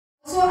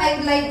I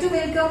would like to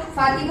welcome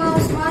Fatima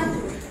Usman,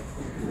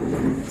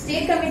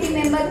 State Committee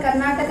Member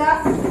Karnataka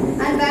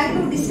and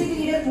Bangalore District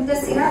Leader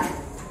Mudassira,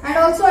 and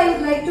also I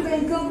would like to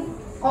welcome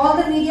all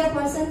the media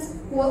persons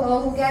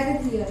who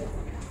gathered here.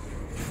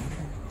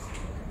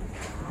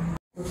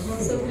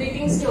 So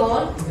greetings to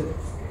all.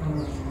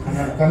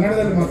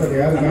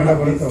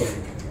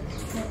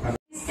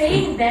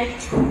 Saying that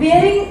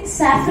wearing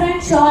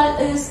saffron shawl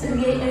is a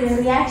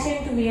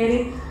reaction to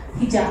wearing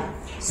hijab.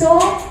 So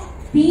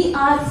we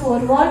are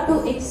forward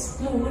to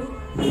exclude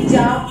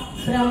hijab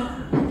from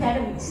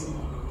academics.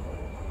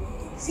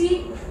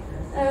 See,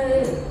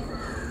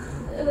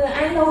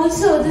 and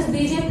also this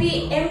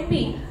BJP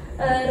MP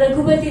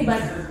Raghupati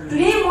Bhatt,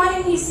 today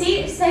morning he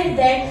said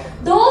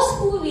that those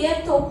who wear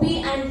topi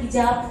and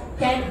hijab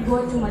can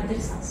go to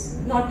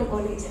madrasas, not to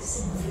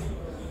colleges.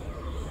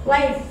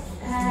 Why?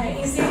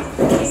 Is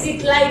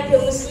it like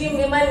Muslim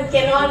women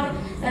cannot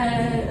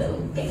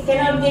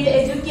get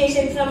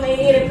education from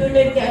any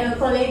reputed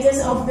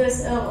colleges of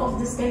this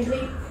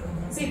country?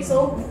 Is it so?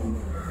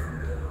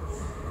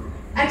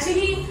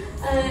 Actually,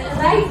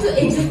 right to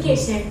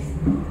education,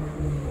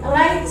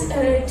 right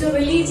to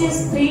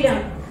religious freedom,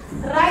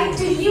 right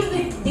to live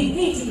with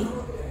dignity,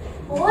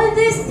 all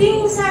these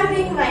things are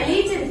being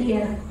violated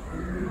here.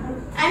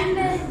 And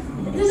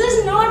this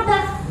is not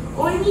the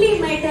only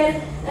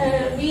matter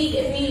we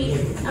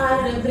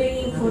are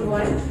bringing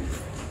forward.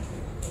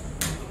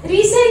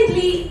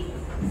 Recently,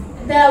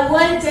 the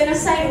World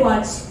Genocide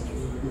Watch,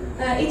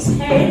 its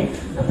head,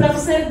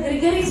 Professor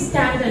Gregory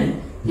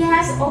Stanton, he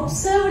has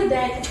observed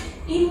that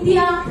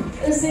India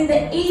is in the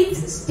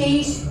 8th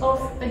stage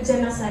of a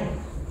genocide.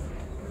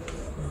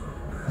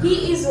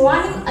 He is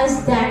warning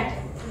us that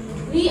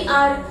we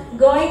are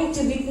going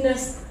to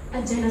witness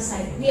a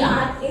genocide. We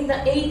are in the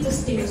 8th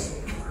stage.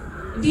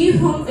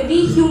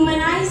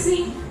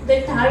 Dehumanizing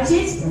the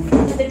target.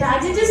 The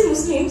target is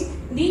Muslims.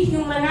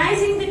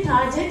 Dehumanizing the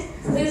target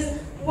is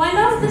one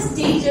of the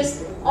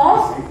stages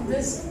of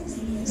this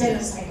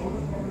genocide.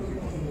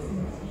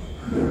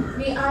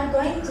 We are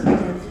going to do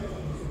that.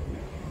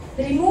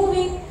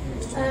 Removing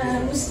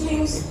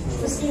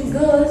Muslim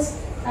girls,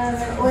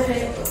 or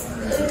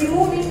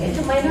removing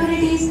the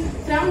minorities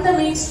from the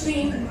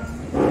mainstream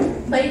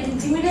by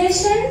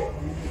intimidation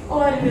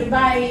or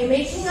by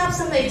making up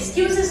some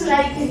excuses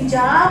like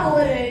hijab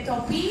or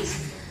topis.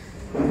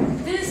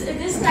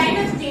 This kind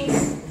of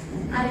things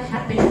are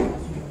happening.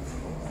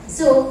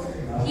 So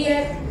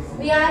here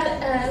we are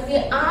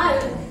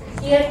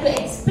here to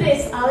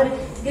express our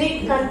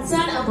great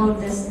concern about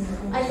this.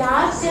 A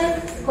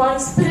larger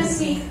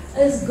conspiracy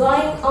is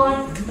going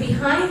on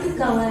behind the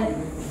cover,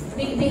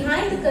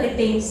 behind the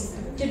curtains,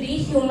 to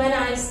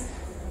dehumanize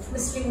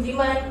Muslim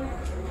women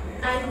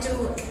and to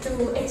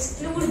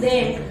exclude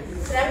them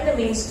from the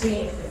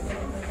mainstream,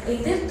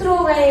 either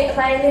through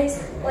violence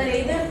or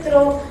either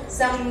through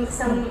some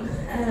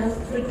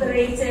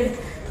prepared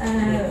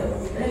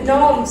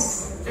norms.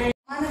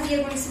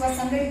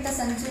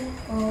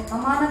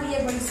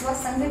 ಅಮಾನವೀಯಗೊಳಿಸುವ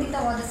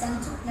ಸಂಘಟಿತವಾದ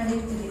ಸಂಚು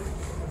ನಡೆಯುತ್ತಿದೆ.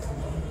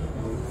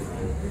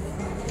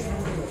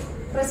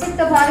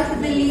 ಪ್ರಸಕ್ತ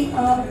ಭಾರತದಲ್ಲಿ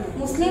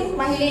Muslim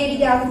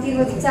ಮಹಿಳೆಯರಿಗೆ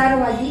ಆಗುತ್ತಿರುವ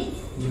ವಿಚಾರವಾಗಿ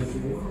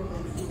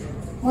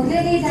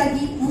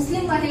ಮೊದಲನೇದಾಗಿ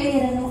Muslim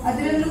ಮಹಿಳೆಯರನ್ನು,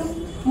 ಅದರಲ್ಲೂ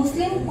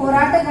ಮುಸ್ಲಿಂ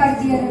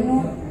ಹೋರಾಟಗಾರ್ತಿಯರನ್ನು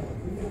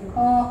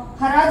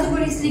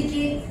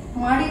ಹರಾಜುಗೊಳಿಸಲಿಕ್ಕೆ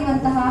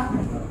ಮಾಡಿರುವಂತಹ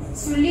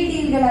ಸುಳ್ಳಿ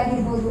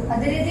ಡೀಲ್ಗಳಾಗಿರ್ಬೋದು,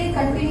 ಅದರದೇ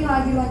ಕಂಟಿನ್ಯೂ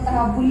ಆಗಿರುವಂತಹ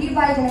ಬುಲ್ಲಿ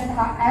ಬಾಯ್ಗಳಂತಹ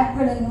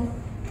ಆ್ಯಪ್ಗಳನ್ನು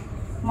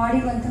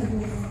ಮಾಡಿರುವಂಥದ್ದು.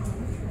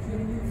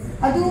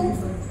 ಅದು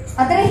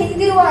ಅದರ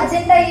ಹಿಂದಿರುವ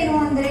ಅಜೆಂಡಾ ಏನು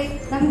ಅಂದರೆ,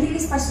 ನಮ್ಗೆ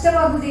ಇಲ್ಲಿ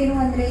ಸ್ಪಷ್ಟವಾಗುವುದೇನು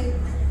ಅಂದರೆ,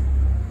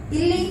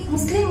 ಇಲ್ಲಿ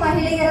ಮುಸ್ಲಿಂ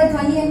ಮಹಿಳೆಯರ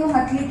ಧ್ವನಿಯನ್ನು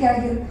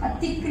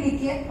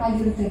ಹತ್ತಿಕ್ಕಲಿಕ್ಕೆ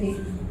ಆಗಿರುತ್ತದೆ.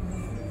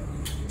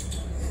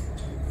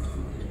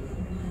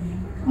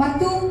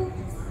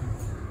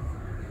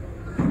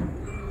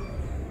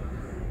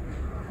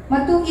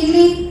 ಮತ್ತು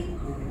ಇಲ್ಲಿ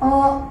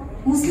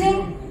ಮುಸ್ಲಿಂ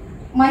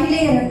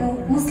ಮಹಿಳೆಯರನ್ನು,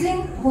 ಮುಸ್ಲಿಂ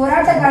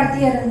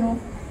ಹೋರಾಟಗಾರ್ತಿಯರನ್ನು,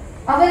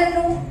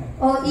 ಅವರನ್ನು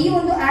ಈ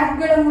ಒಂದು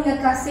ಆ್ಯಪ್ಗಳ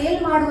ಮೂಲಕ ಸೇಲ್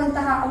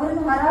ಮಾಡುವಂತಹ,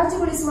 ಅವರನ್ನು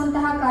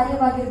ಹರಾಜುಗೊಳಿಸುವಂತಹ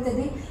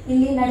ಕಾರ್ಯವಾಗಿರುತ್ತದೆ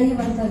ಇಲ್ಲಿ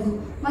ನಡೆಯುವಂಥದ್ದು.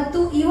 ಮತ್ತು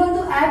ಈ ಒಂದು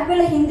ಆ್ಯಪ್ಗಳ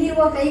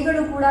ಹಿಂದಿರುವ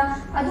ಕೈಗಳು ಕೂಡ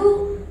ಅದು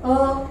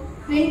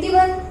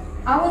 21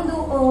 ಆ ಒಂದು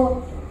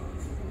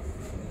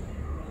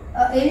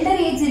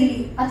ಎಲ್ಡರ್ ಏಜ್ ಅಲ್ಲಿ,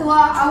 ಅಥವಾ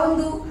ಆ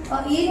ಒಂದು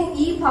ಏನು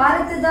ಈ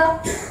ಭಾರತದ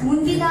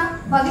ಮುಂದಿನ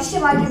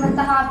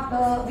ಭವಿಷ್ಯವಾಗಿರುವಂತಹ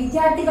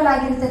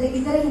ವಿದ್ಯಾರ್ಥಿಗಳಾಗಿರುತ್ತದೆ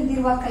ಇದರ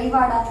ಹಿಂದಿರುವ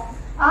ಕೈವಾಡ.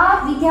 ಆ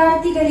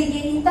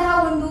ವಿದ್ಯಾರ್ಥಿಗಳಿಗೆ ಇಂತಹ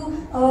ಒಂದು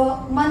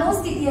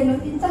ಮನೋಸ್ಥಿತಿಯನ್ನು,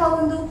 ಇಂತಹ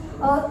ಒಂದು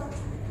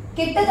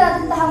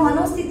ಕೆಟ್ಟದಾದಂತಹ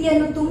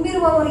ಮನೋಸ್ಥಿತಿಯನ್ನು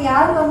ತುಂಬಿರುವವರು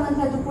ಯಾರು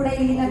ಅನ್ನುವಂಥದ್ದು ಕೂಡ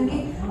ಇಲ್ಲಿ ನಮಗೆ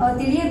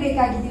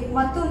ತಿಳಿಯಬೇಕಾಗಿದೆ.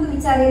 ಮತ್ತೊಂದು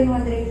ವಿಚಾರ ಏನು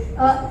ಅಂದ್ರೆ,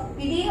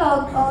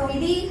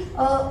 ಇಡೀ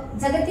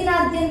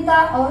ಜಗತ್ತಿನಾದ್ಯಂತ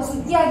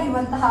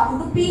ಸುದ್ದಿಯಾಗಿರುವಂತಹ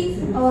ಉಡುಪಿ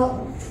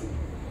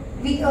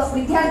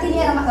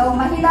ವಿದ್ಯಾರ್ಥಿನಿಯರ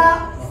ಮಹಿಳಾ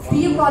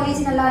PU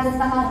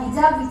ಕಾಲೇಜಿನಲ್ಲಾದಂತಹ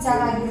ಹಿಜಾಬ್ ವಿಚಾರ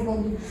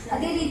ಆಗಿರಬಹುದು.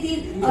 ಅದೇ ರೀತಿ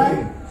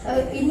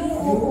ಇನ್ನು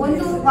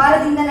ಒಂದು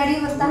ವಾರದಿಂದ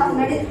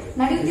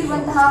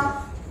ನಡೆಯುತ್ತಿರುವಂತಹ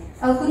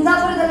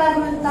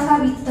ಕುಂದಾಪುರದಲ್ಲಾಗುವಂತಹ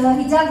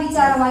ಹಿಜಾಬ್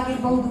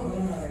ವಿಚಾರವಾಗಿರಬಹುದು.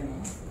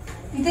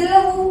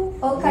 ಇದೆಲ್ಲವೂ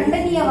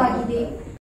ಖಂಡನೀಯವಾಗಿದೆ.